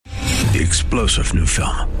the explosive new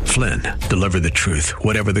film, Flynn, deliver the truth,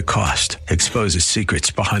 whatever the cost, exposes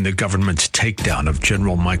secrets behind the government's takedown of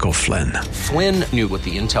General Michael Flynn. Flynn knew what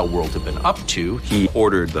the intel world had been up to. He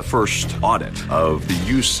ordered the first audit of the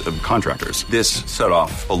use of contractors. This set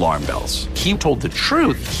off alarm bells. He told the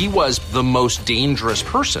truth. He was the most dangerous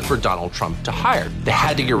person for Donald Trump to hire. They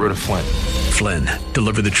had to get rid of Flynn. Flynn,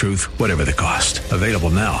 deliver the truth, whatever the cost. Available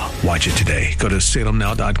now. Watch it today. Go to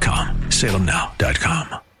salemnow.com.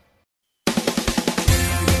 salemnow.com.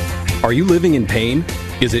 Are you living in pain?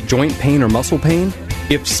 Is it joint pain or muscle pain?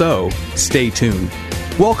 If so, stay tuned.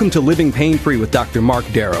 Welcome to Living Pain-Free with Dr. Mark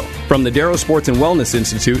Darrow from the Darrow Sports and Wellness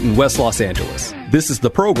Institute in West Los Angeles. This is the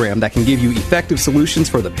program that can give you effective solutions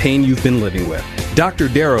for the pain you've been living with. Dr.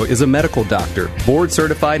 Darrow is a medical doctor, board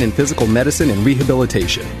certified in physical medicine and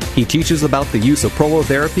rehabilitation. He teaches about the use of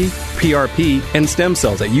prolotherapy, PRP, and stem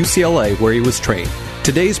cells at UCLA where he was trained.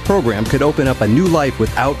 Today's program could open up a new life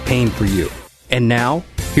without pain for you. And now,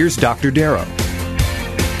 here's Dr. Darrow.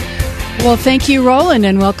 Well, thank you, Roland,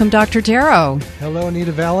 and welcome, Dr. Darrow. Hello,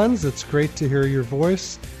 Anita Valens. It's great to hear your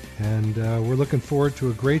voice, and we're looking forward to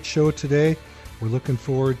a great show today. We're looking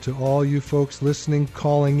forward to all you folks listening,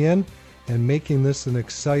 calling in, and making this an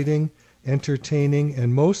exciting, entertaining,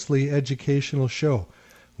 and mostly educational show.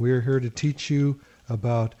 We're here to teach you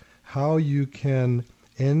about how you can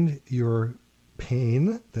end your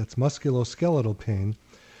pain, that's musculoskeletal pain,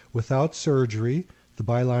 without surgery. The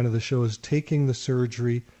byline of the show is Taking the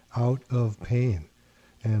Surgery Out of Pain.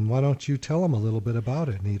 And why don't you tell them a little bit about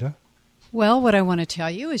it, Nita? Well, what I want to tell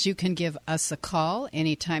you is you can give us a call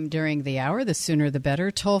anytime during the hour, the sooner the better,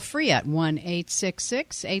 toll free at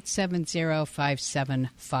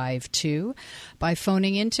 1-866-870-5752. By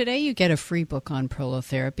phoning in today, you get a free book on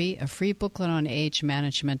prolotherapy, a free booklet on age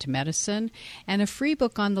management medicine, and a free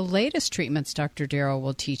book on the latest treatments Dr. Darrow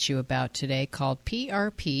will teach you about today called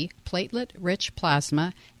PRP, platelet-rich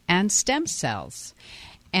plasma, and stem cells.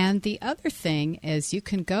 And the other thing is you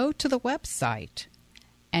can go to the website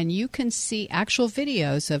and you can see actual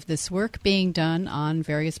videos of this work being done on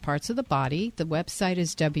various parts of the body. The website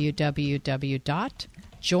is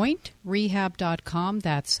www.jointrehab.com.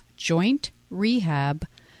 That's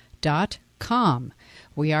jointrehab.com.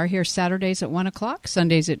 We are here Saturdays at 1 o'clock,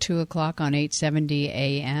 Sundays at 2 o'clock on 870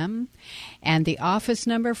 a.m. And the office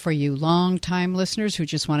number for you long-time listeners who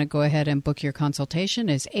just want to go ahead and book your consultation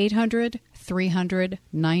is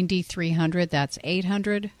 800-300-9300. That's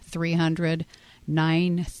 800-300-9300.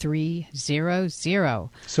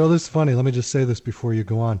 So this is funny. Let me just say this before you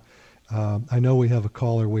go on. I know we have a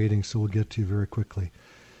caller waiting, so we'll get to you very quickly.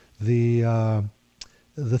 The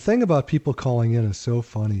thing about people calling in is so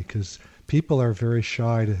funny because people are very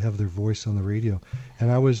shy to have their voice on the radio.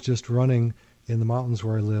 And I was just running in the mountains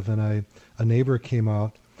where I live, and a neighbor came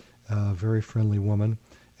out, a very friendly woman,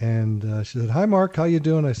 and she said, "Hi, Mark, how you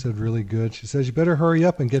doing?" I said, "Really good." She says, "You better hurry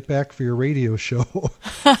up and get back for your radio show."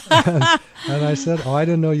 and I said, "Oh, I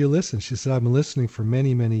didn't know you listened." She said, "I've been listening for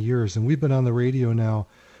many, many years, and we've been on the radio now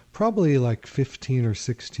probably like 15 or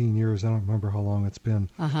 16 years. I don't remember how long it's been."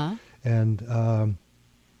 Uh-huh. And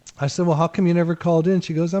I said, "Well, how come you never called in?"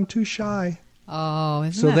 She goes, "I'm too shy." Oh,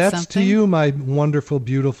 isn't so that that's something? to you, my wonderful,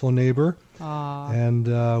 beautiful neighbor. Aw. And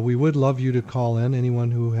we would love you to call in. Anyone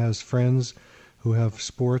who has friends who have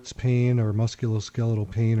sports pain or musculoskeletal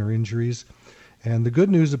pain or injuries. And the good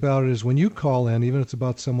news about it is when you call in, even if it's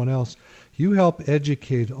about someone else, you help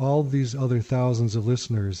educate all these other thousands of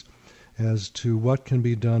listeners as to what can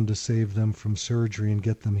be done to save them from surgery and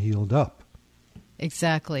get them healed up.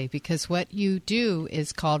 Exactly, because what you do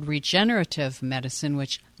is called regenerative medicine,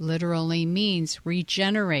 which literally means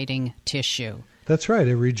regenerating tissue. That's right.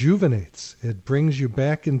 It rejuvenates. It brings you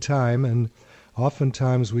back in time, and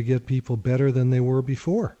oftentimes we get people better than they were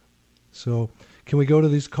before. So can we go to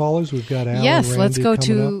these callers? We've got Al Yes, and let's Randy go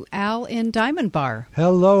coming to up. Al in Diamond Bar.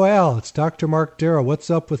 Hello, Al. It's Dr. Mark Darrow.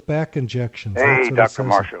 What's up with back injections? Hey, That's what it Dr. says.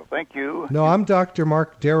 Marshall. Thank you. No, I'm Dr.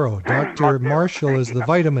 Mark Darrow. Dr. Marshall is the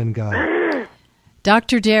vitamin guy.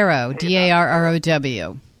 Dr. Darrow,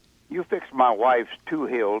 D-A-R-R-O-W. You fixed my wife's two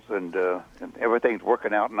heels, and everything's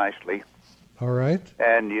working out nicely. All right.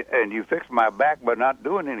 And you fixed my back by not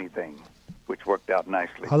doing anything, which worked out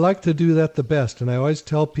nicely. I like to do that the best, and I always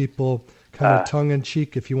tell people, kind of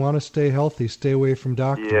tongue-in-cheek, if you want to stay healthy, stay away from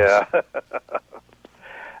doctors. Yeah.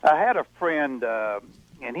 I had a friend,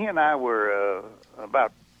 and he and I were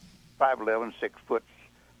about 5'11", 6 foot,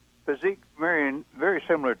 physique very, very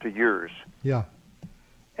similar to yours. Yeah.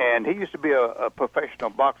 And he used to be a professional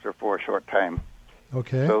boxer for a short time.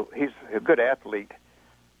 Okay. So he's a good athlete.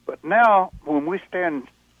 But now, when we stand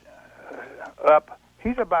up,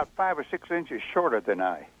 he's about 5 or 6 inches shorter than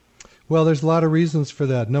I. Well, there's a lot of reasons for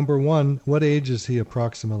that. Number one, what age is he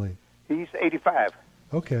approximately? He's 85.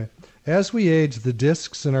 Okay. As we age, the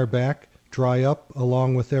discs in our back dry up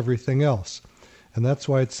along with everything else. And that's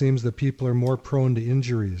why it seems that people are more prone to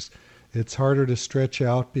injuries. It's harder to stretch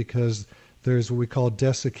out because there's what we call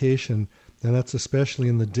desiccation, and that's especially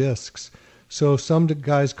in the discs. So some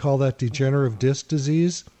guys call that degenerative disc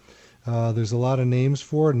disease. There's a lot of names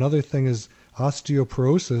for it. Another thing is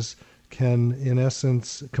osteoporosis can, in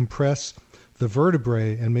essence, compress the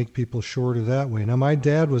vertebrae and make people shorter that way. Now, my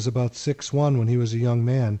dad was about 6'1" when he was a young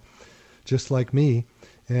man, just like me,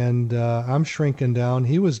 and I'm shrinking down.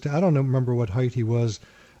 He was, I don't remember what height he was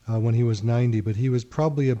when he was 90, but he was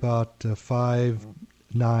probably about 5'9",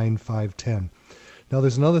 5'10". Now,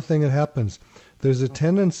 there's another thing that happens. There's a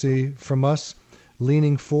tendency from us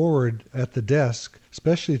leaning forward at the desk,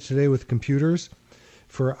 especially today with computers,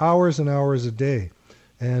 for hours and hours a day.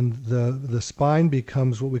 And the spine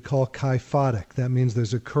becomes what we call kyphotic. That means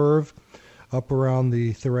there's a curve up around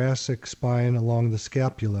the thoracic spine along the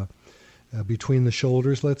scapula, between the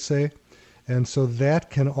shoulders, let's say. And so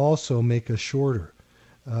that can also make us shorter.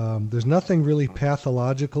 There's nothing really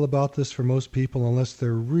pathological about this for most people unless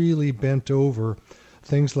they're really bent over.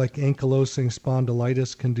 Things like ankylosing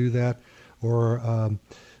spondylitis can do that, or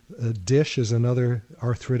DISH is another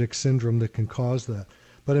arthritic syndrome that can cause that.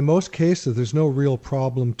 But in most cases, there's no real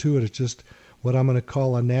problem to it. It's just what I'm going to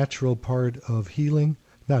call a natural part of healing,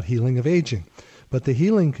 not healing, of aging. But the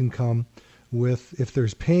healing can come with, if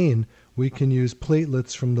there's pain, we can use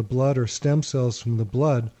platelets from the blood or stem cells from the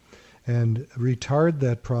blood and retard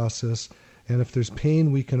that process. And if there's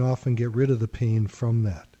pain, we can often get rid of the pain from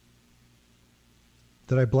that.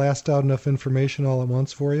 Did I blast out enough information all at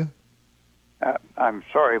once for you? I'm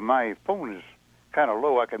sorry, my phone is kind of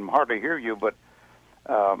low. I can hardly hear you, but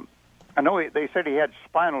I know they said he had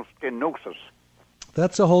spinal stenosis.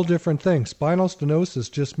 That's a whole different thing. Spinal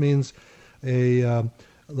stenosis just means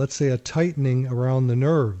let's say a tightening around the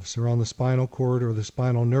nerves, around the spinal cord or the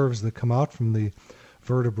spinal nerves that come out from the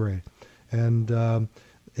vertebrae. And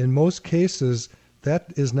in most cases,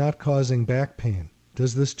 that is not causing back pain.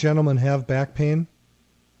 Does this gentleman have back pain?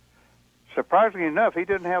 Surprisingly enough, he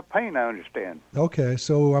didn't have pain, I understand. Okay,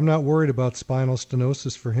 so I'm not worried about spinal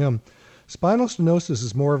stenosis for him. Spinal stenosis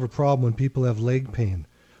is more of a problem when people have leg pain,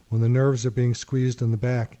 when the nerves are being squeezed in the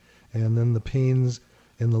back, and then the pains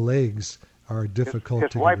in the legs are difficult to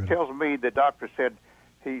get rid of. His wife tells me the doctor said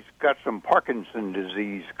he's got some Parkinson's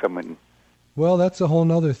disease coming. Well, that's a whole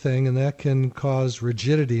other thing, and that can cause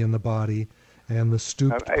rigidity in the body and the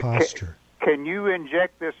stooped posture. Can you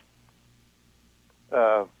inject this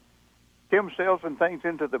stem cells and things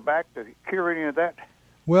into the back to cure any of that?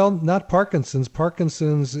 Well, not Parkinson's.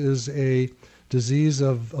 Parkinson's is a disease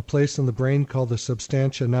of a place in the brain called the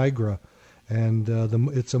substantia nigra, and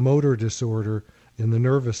it's a motor disorder in the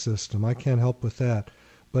nervous system. I can't help with that.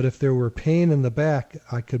 But if there were pain in the back,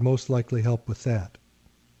 I could most likely help with that.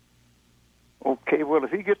 Okay, well,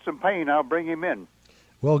 if he gets some pain, I'll bring him in.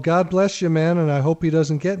 Well, God bless you, man, and I hope he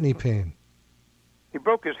doesn't get any pain. He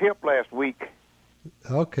broke his hip last week.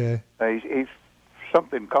 Okay. He's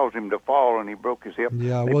something caused him to fall, and he broke his hip.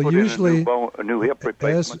 Yeah, they well, put usually in a new hip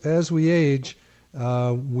replacement. As we age,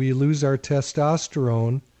 we lose our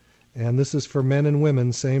testosterone, and this is for men and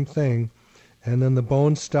women, same thing. And then the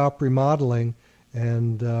bones stop remodeling,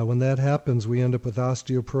 and when that happens, we end up with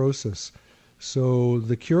osteoporosis. So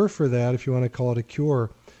the cure for that, if you want to call it a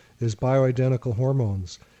cure, is bioidentical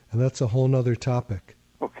hormones, and that's a whole other topic.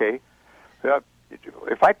 Okay.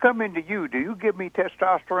 If I come into you, do you give me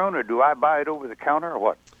testosterone, or do I buy it over the counter, or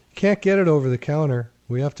what? You can't get it over the counter.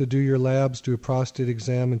 We have to do your labs, do a prostate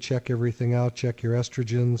exam, and check everything out, check your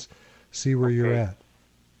estrogens, see where you're at.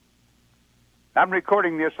 I'm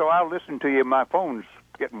recording this, so I'll listen to you. My phone's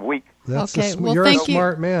getting weak. Okay, well, you're thank a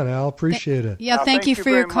smart man, Al. Appreciate it. Yeah, thank you for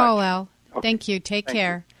your call, much. Al. Okay. Thank you. Take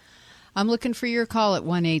care. I'm looking for your call at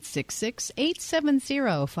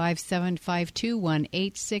 1-866-870-5752,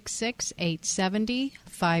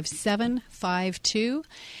 1-866-870-5752.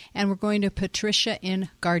 And we're going to Patricia in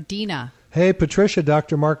Gardena. Hey, Patricia,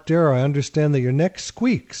 Dr. Mark Darrow, I understand that your neck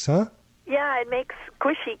squeaks, huh? Yeah, it makes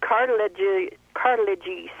squishy cartilagey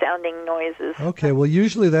sounding noises. Okay, well,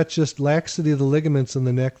 usually that's just laxity of the ligaments in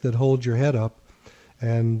the neck that hold your head up.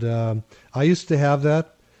 And I used to have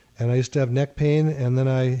that, and I used to have neck pain, and then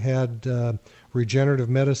I had regenerative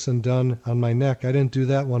medicine done on my neck. I didn't do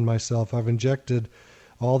that one myself. I've injected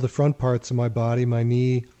all the front parts of my body, my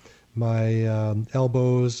knee, my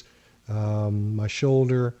elbows, my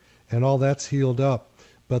shoulder, and all that's healed up.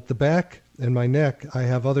 But the back and my neck, I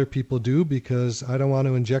have other people do because I don't want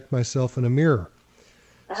to inject myself in a mirror.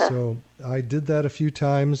 So I did that a few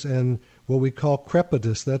times, and what we call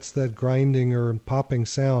crepitus, that's that grinding or popping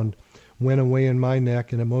sound, went away in my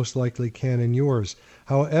neck, and it most likely can in yours.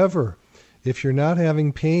 However, if you're not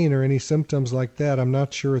having pain or any symptoms like that, I'm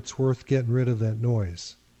not sure it's worth getting rid of that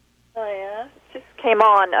noise. Oh, yeah? Just came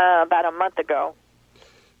on about a month ago.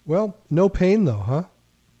 Well, no pain though, huh?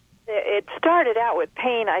 It started out with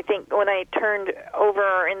pain, I think, when I turned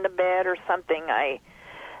over in the bed or something. I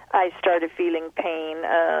started feeling pain.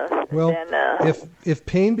 If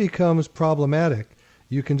pain becomes problematic,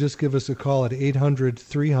 you can just give us a call at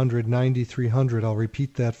 800-300-9300. I'll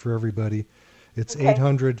repeat that for everybody. It's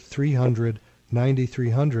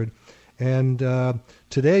 800-300-9300. And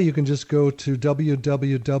today you can just go to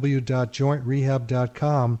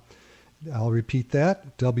www.jointrehab.com. I'll repeat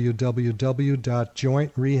that,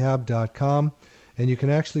 www.jointrehab.com. And you can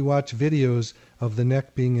actually watch videos of the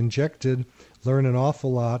neck being injected, learn an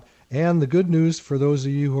awful lot. And the good news for those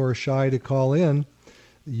of you who are shy to call in,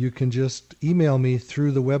 you can just email me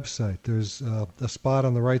through the website. There's a spot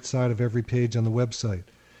on the right side of every page on the website.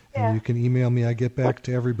 Yeah. And you can email me. I get back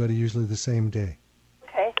to everybody usually the same day.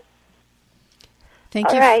 Okay.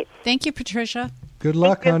 Thank you. All right. Thank you, Patricia. Good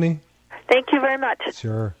luck, honey. Thank you very much.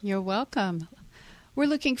 Sure. You're welcome. We're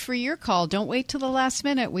looking for your call. Don't wait till the last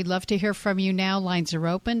minute. We'd love to hear from you now. Lines are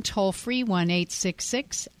open. Toll free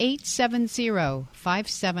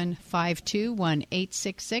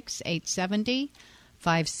 1-866-870-5752,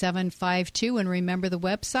 1-866-870-5752. And remember the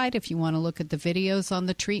website, if you want to look at the videos on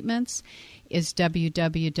the treatments, is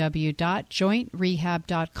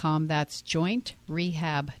www.jointrehab.com. That's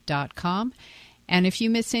jointrehab.com. And if you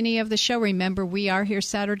miss any of the show, remember we are here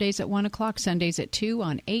Saturdays at 1 o'clock, Sundays at 2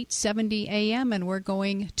 on 870 AM, and we're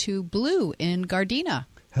going to Blue in Gardena.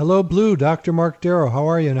 Hello, Blue. Dr. Mark Darrow. How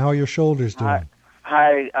are you, and how are your shoulders doing?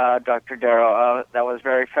 Hi, Dr. Darrow. That was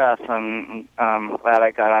very fast. I'm glad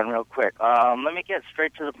I got on real quick. Let me get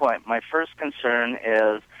straight to the point. My first concern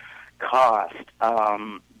is cost.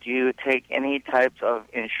 Do you take any types of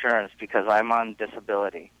insurance, because I'm on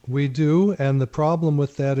disability? We do, and the problem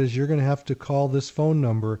with that is you're going to have to call this phone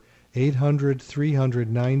number,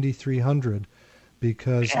 800-300-9300,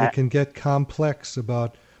 because it can get complex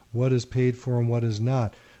about what is paid for and what is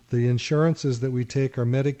not. The insurances that we take are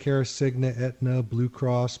Medicare, Cigna, Aetna, Blue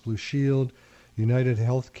Cross, Blue Shield, United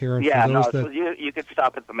Healthcare. And yeah, for those so you could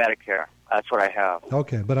stop at the Medicare. That's what I have.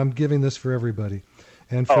 Okay, but I'm giving this for everybody.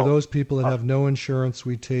 And for those people that have no insurance,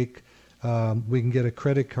 we take, we can get a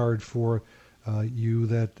credit card for you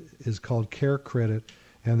that is called Care Credit,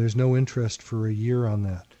 and there's no interest for a year on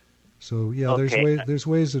that. So yeah, there's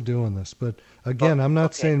ways of doing this. But again, I'm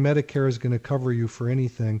not saying Medicare is going to cover you for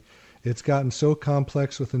anything. It's gotten so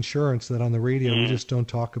complex with insurance that on the radio we just don't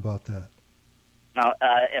talk about that. Now,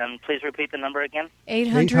 and please repeat the number again.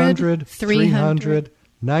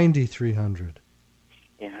 800-300-9300.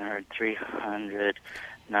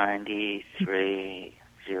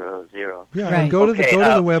 800-300-9300. Yeah, and go to the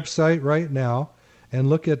website right now and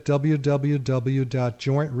look at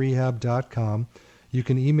www.jointrehab.com. You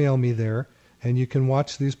can email me there, and you can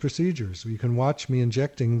watch these procedures. You can watch me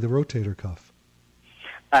injecting the rotator cuff.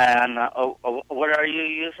 And what are you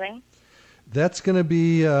using? That's going to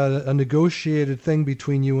be a negotiated thing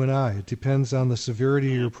between you and I. It depends on the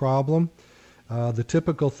severity of your problem. The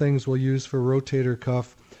typical things we'll use for rotator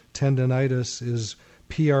cuff tendonitis is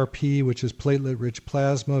PRP, which is platelet-rich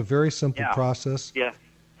plasma. Very simple process. Yeah,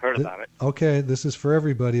 heard about it. Okay, this is for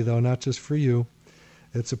everybody, though, not just for you.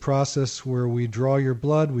 It's a process where we draw your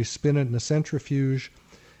blood, we spin it in a centrifuge,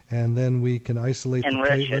 and then we can isolate the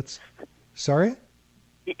platelets. Sorry?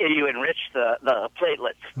 You enrich the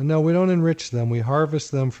platelets. No, we don't enrich them. We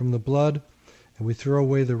harvest them from the blood, and we throw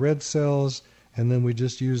away the red cells, and then we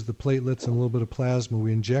just use the platelets and a little bit of plasma.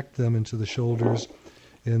 We inject them into the shoulders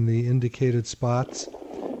in the indicated spots,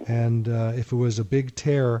 and if it was a big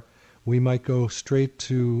tear, we might go straight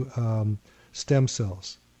to stem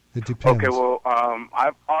cells. It depends. Okay, well,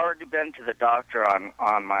 I've already been to the doctor on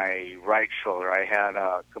my right shoulder. I had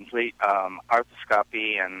a complete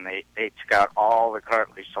arthroscopy, and they took out all the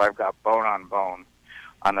cartilage, so I've got bone on bone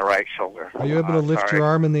on the right shoulder. Are you able to lift your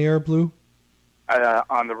arm in the air, Blue?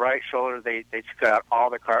 On the right shoulder, they took out all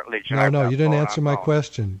the cartilage. No, you didn't answer my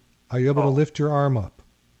question. Are you able to lift your arm up?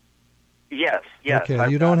 Yes. Okay,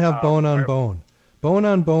 you don't have bone on bone. Bone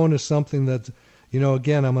on bone is something that,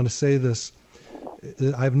 again, I'm going to say this.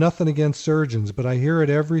 I have nothing against surgeons, but I hear it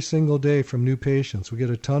every single day from new patients. We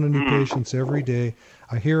get a ton of new patients every day.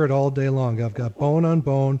 I hear it all day long. I've got bone on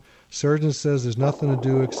bone. Surgeon says there's nothing to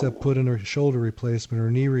do except put in a shoulder replacement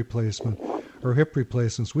or knee replacement or hip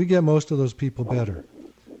replacements. We get most of those people better.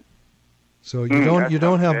 So you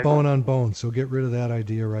don't have bone on bone. So get rid of that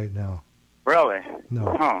idea right now. Really?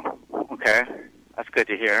 No. Oh, okay. That's good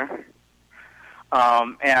to hear.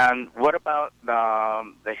 And what about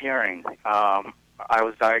the hearing? I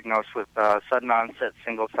was diagnosed with sudden onset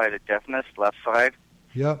single-sided deafness, left side.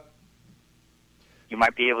 Yep. You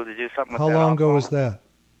might be able to do something with How that. How long also. ago was that?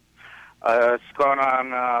 It's gone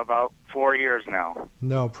on about 4 years now.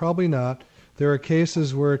 No, probably not. There are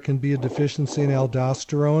cases where it can be a deficiency in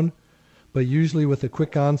aldosterone, but usually with a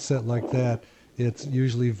quick onset like that, it's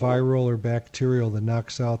usually viral or bacterial that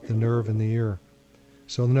knocks out the nerve in the ear.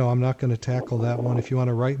 So no, I'm not going to tackle that one. If you want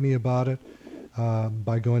to write me about it,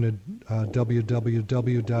 by going to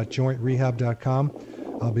www.jointrehab.com,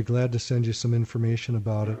 I'll be glad to send you some information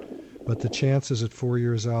about it. But the chances at 4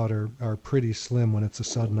 years out are pretty slim when it's a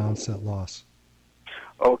sudden onset loss.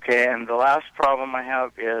 Okay, and the last problem I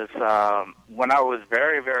have is when I was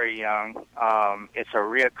very, very young, it's a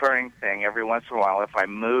reoccurring thing every once in a while if I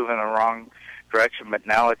move in the wrong direction, but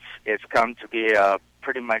now it's come to be a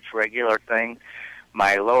pretty much regular thing.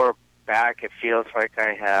 My lower back, it feels like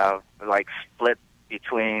I have split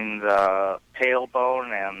between the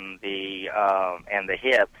tailbone and the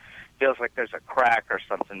hip. Feels like there's a crack or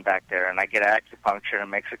something back there, and I get acupuncture and it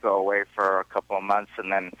makes it go away for a couple of months,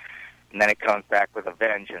 and then it comes back with a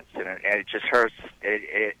vengeance, and it just hurts.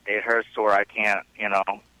 It hurts to where I can't,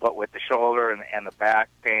 what with the shoulder and the back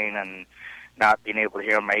pain and not being able to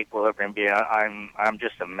hear my equilibrium. I'm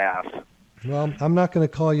just a mess. Well, I'm not going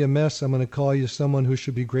to call you a mess. I'm going to call you someone who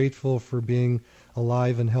should be grateful for being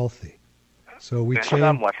alive and healthy. So we change.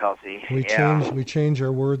 Somewhat healthy. We change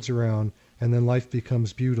our words around, and then life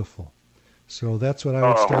becomes beautiful. So that's what I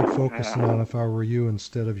would start focusing on if I were you,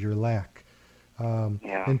 instead of your lack.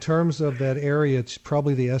 In terms of that area, it's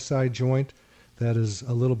probably the SI joint that is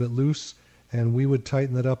a little bit loose, and we would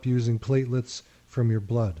tighten it up using platelets from your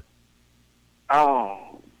blood. Oh,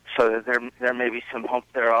 so there may be some hope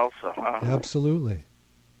there also, huh? Absolutely.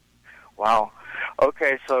 Wow.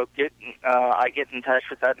 Okay, so I get in touch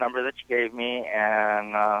with that number that you gave me,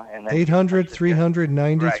 and then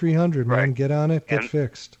 800-300-9300, man. Right. Get on it, get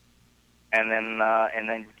fixed. And then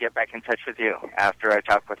get back in touch with you after I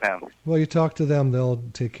talk with them. Well, you talk to them; they'll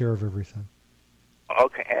take care of everything.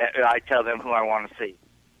 Okay, I tell them who I want to see.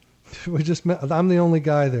 We just met. I'm the only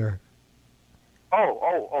guy there.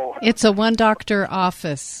 Oh. It's a one-doctor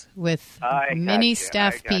office with many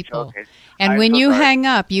staff people. Okay. And when you hang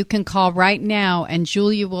up, you can call right now, and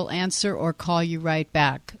Julia will answer or call you right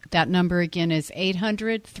back. That number again is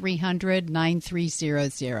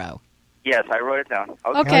 800-300-9300. Yes, I wrote it down.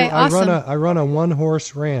 Okay, awesome. I run a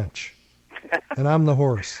one-horse ranch, and I'm the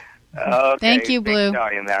horse. Okay, thank you, Blue.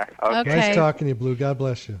 There. Okay. Nice talking to you, Blue. God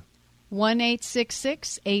bless you.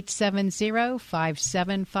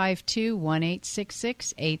 1-866-870-5752,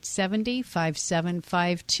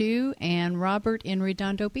 1-866-870-5752, and Robert in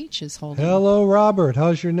Redondo Beach is holding. Hello, Robert.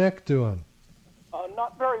 How's your neck doing?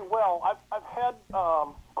 Not very well. I've had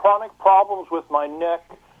chronic problems with my neck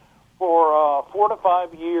for 4 to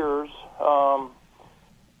 5 years.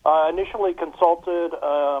 I initially consulted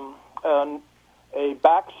a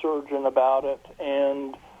back surgeon about it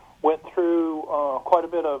and went through quite a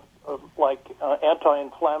bit of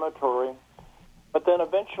anti-inflammatory. But then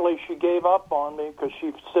eventually she gave up on me because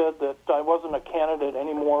she said that I wasn't a candidate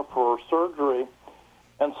anymore for surgery.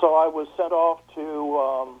 And so I was sent off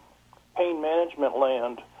to pain management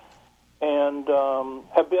land and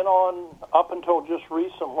have been on, up until just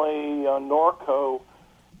recently, Norco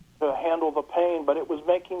to handle the pain. But it was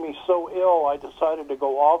making me so ill, I decided to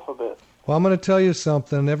go off of it. Well, I'm going to tell you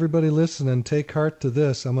something. Everybody listening, take heart to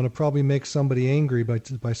this. I'm going to probably make somebody angry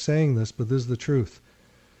by saying this, but this is the truth.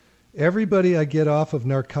 Everybody I get off of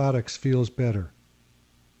narcotics feels better.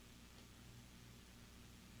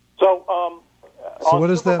 So what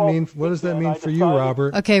does that mean? What does that mean for you,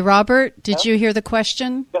 Robert? Okay, Robert, did you hear the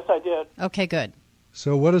question? Yes, I did. Okay, good.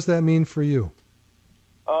 So what does that mean for you?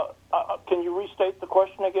 Can you restate the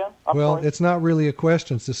question again? Well, sorry. it's not really a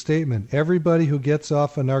question. It's a statement. Everybody who gets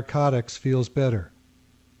off of narcotics feels better.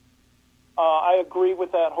 I agree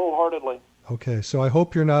with that wholeheartedly. Okay, so I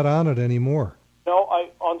hope you're not on it anymore. No,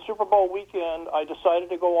 on Super Bowl weekend, I decided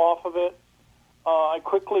to go off of it. I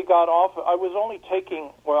quickly got off. I was only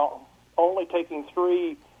taking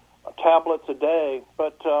 3 tablets a day,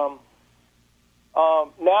 but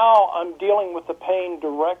now I'm dealing with the pain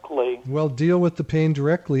directly. Well, deal with the pain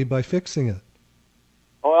directly by fixing it.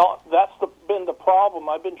 Well, that's been the problem.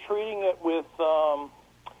 I've been treating it with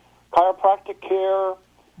chiropractic care.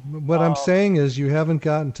 What I'm saying is you haven't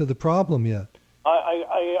gotten to the problem yet.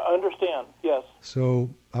 I understand, yes. So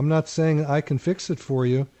I'm not saying I can fix it for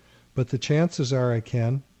you, but the chances are I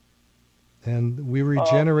can. And we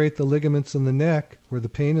regenerate the ligaments in the neck where the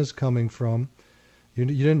pain is coming from. You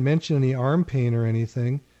didn't mention any arm pain or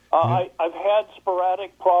anything. I've had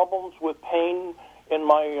sporadic problems with pain in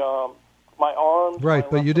my my arms. Right,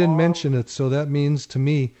 but you didn't mention it, so that means to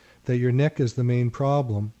me that your neck is the main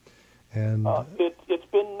problem. And it's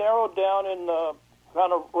been narrowed down in the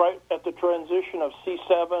kind of right at the transition of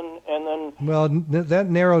C7, and then... Well, that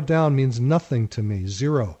narrowed down means nothing to me,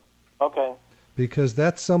 zero. Okay. Because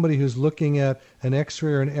that's somebody who's looking at an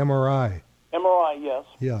X-ray or an MRI. MRI, yes.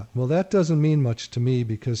 Yeah, well, that doesn't mean much to me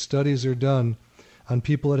because studies are done on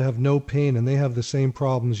people that have no pain, and they have the same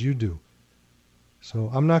problems you do. So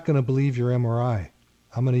I'm not going to believe your MRI.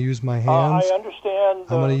 I'm going to use my hands. I understand.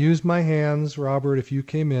 I'm going to use my hands, Robert, if you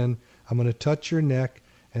came in. I'm going to touch your neck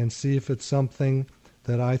and see if it's something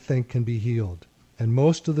that I think can be healed. And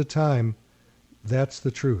most of the time, that's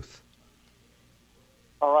the truth.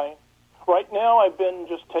 All right. Right now, I've been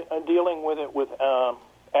just dealing with it with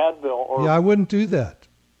Advil. Yeah, I wouldn't do that.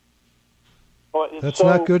 Well, That's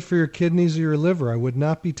not good for your kidneys or your liver. I would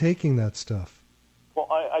not be taking that stuff. Well,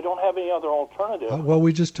 I don't have any other alternative. Well,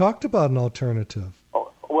 we just talked about an alternative.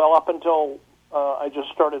 Well, up until I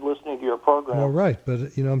just started listening to your program. Well, right,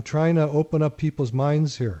 but I'm trying to open up people's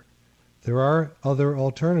minds here. There are other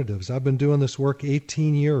alternatives. I've been doing this work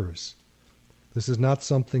 18 years. This is not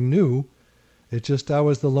something new. It's just I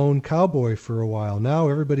was the lone cowboy for a while. Now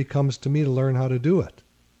everybody comes to me to learn how to do it.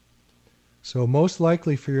 So most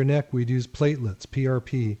likely for your neck, we'd use platelets,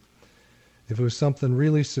 PRP. If it was something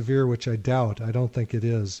really severe, which I doubt, I don't think it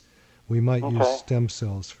is, we might use stem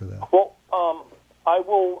cells for that. Well, I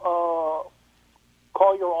will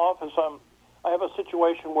call your office. I have a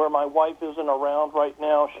situation where my wife isn't around right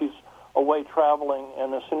now. She's away traveling,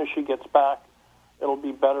 and as soon as she gets back, it'll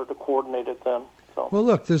be better to coordinate it then. So. Well,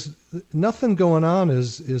 look, there's nothing going on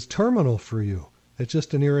is terminal for you. It's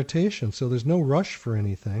just an irritation, so there's no rush for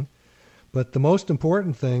anything. But the most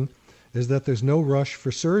important thing is that there's no rush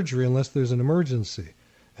for surgery unless there's an emergency.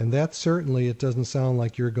 And that certainly it doesn't sound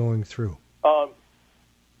like you're going through. No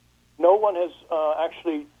one has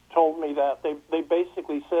actually told me that. They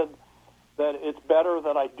basically said that it's better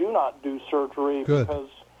that I do not do surgery. Good. Because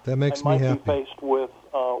that makes I might me happy. be faced with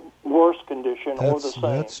worse condition or the same.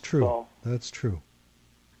 That's true. So, that's true.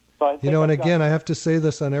 So I think and again, I have to say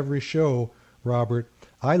this on every show, Robert.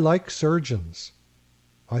 I like surgeons.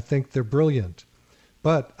 I think they're brilliant.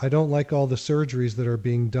 But I don't like all the surgeries that are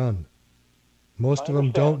being done. Most of them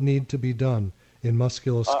don't need to be done in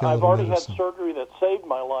musculoskeletal I've already medicine. had surgery that saved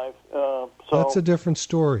my life. So that's a different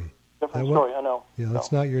story. Different story, I know. Yeah,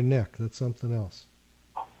 that's not your neck. That's something else.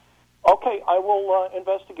 Okay, I will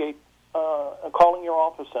investigate calling your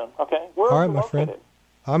office then. Okay? Where All are right, you my located? friend.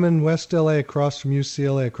 I'm in West LA, across from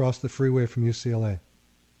UCLA, across the freeway from UCLA.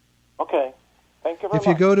 Okay. Thank you very much. If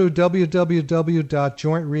you go to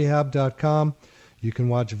www.jointrehab.com, you can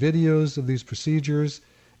watch videos of these procedures,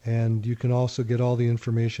 and you can also get all the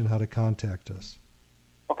information how to contact us.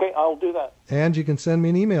 Okay, I'll do that. And you can send me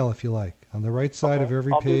an email if you like. On the right side of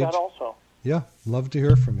every I'll page. do that also. Yeah, love to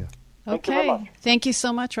hear from you. Thank you very much. Thank you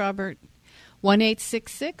so much, Robert.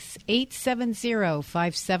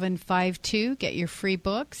 1-866-870-5752. Get your free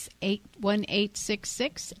books.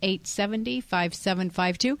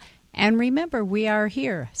 1-866-870-5752. And remember, we are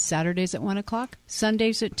here Saturdays at 1 o'clock,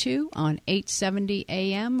 Sundays at 2 on 870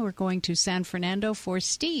 AM. We're going to San Fernando for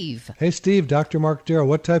Steve. Hey, Steve, Dr. Mark Darrow,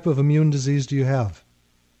 what type of immune disease do you have?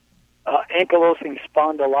 Ankylosing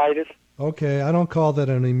spondylitis. Okay, I don't call that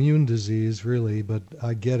an immune disease, really, but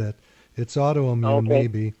I get it. It's autoimmune,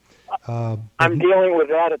 maybe. I'm dealing with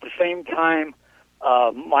that at the same time.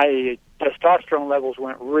 My testosterone levels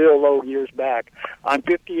went real low years back. I'm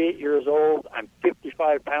 58 years old. I'm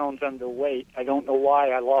 55 pounds underweight. I don't know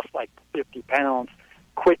why I lost like 50 pounds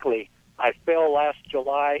quickly. I fell last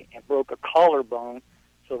July and broke a collarbone,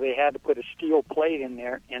 so they had to put a steel plate in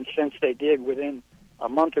there. And since they did, within a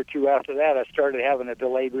month or two after that, I started having a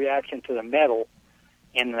delayed reaction to the metal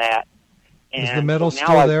in that. And is the metal so now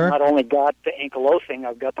still I've there? not only got the ankylosing,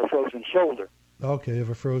 I've got the frozen shoulder. Okay, you have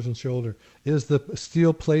a frozen shoulder. Is the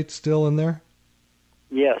steel plate still in there?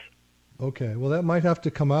 Yes. Okay, well, that might have to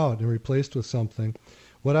come out and replaced with something.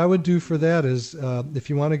 What I would do for that is, if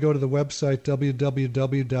you want to go to the website,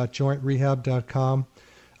 www.jointrehab.com,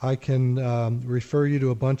 I can refer you to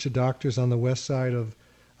a bunch of doctors on the west side of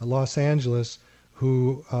Los Angeles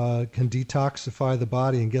who can detoxify the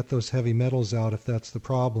body and get those heavy metals out if that's the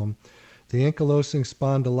problem. The ankylosing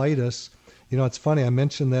spondylitis, it's funny, I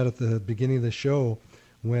mentioned that at the beginning of the show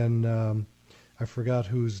when I forgot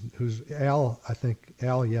who's Al, I think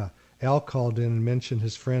Al, yeah. Al called in and mentioned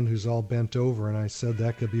his friend who's all bent over, and I said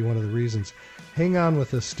that could be one of the reasons. Hang on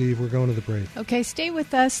with us, Steve. We're going to the break. Okay, stay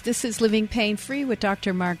with us. This is Living Pain Free with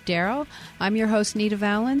Dr. Mark Darrow. I'm your host, Nita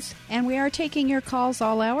Valens, and we are taking your calls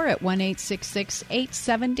all hour at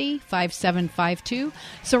 1-866-870-5752.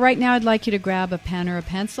 So right now I'd like you to grab a pen or a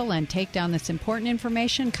pencil and take down this important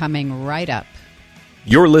information coming right up.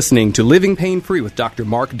 You're listening to Living Pain Free with Dr.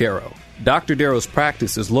 Mark Darrow. Dr. Darrow's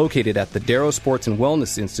practice is located at the Darrow Sports and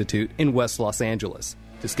Wellness Institute in West Los Angeles.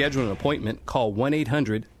 To schedule an appointment, call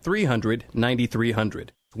 1-800-300-9300.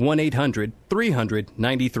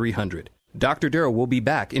 1-800-300-9300. Dr. Darrow will be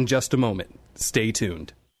back in just a moment. Stay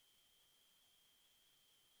tuned.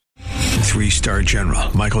 3-star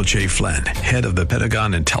General Michael J. Flynn, head of the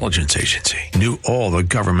Pentagon Intelligence Agency, knew all the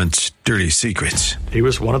government's dirty secrets. He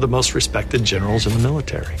was one of the most respected generals in the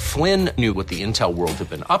military. Flynn knew what the intel world had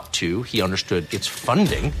been up to. He understood its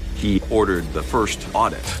funding. He ordered the first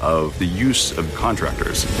audit of the use of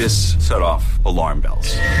contractors. This set off alarm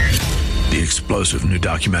bells. The explosive new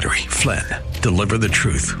documentary, Flynn, Deliver the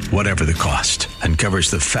Truth, Whatever the Cost, uncovers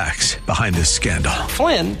the facts behind this scandal.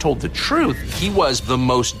 Flynn told the truth. He was the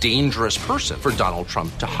most dangerous person for Donald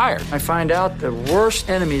Trump to hire. I find out the worst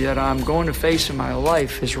enemy that I'm going to face in my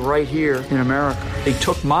life is right here in America. They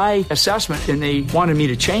took my assessment and they wanted me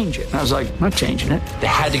to change it. And I was like, I'm not changing it. They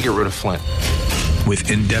had to get rid of Flynn.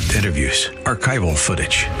 With in-depth interviews, archival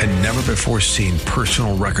footage, and never-before-seen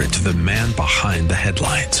personal records of the man behind the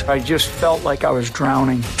headlines. I just felt like I was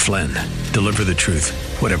drowning. Flynn, Deliver the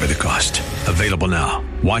Truth, Whatever the Cost. Available now.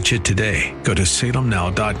 Watch it today. Go to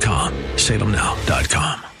salemnow.com.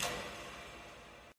 salemnow.com.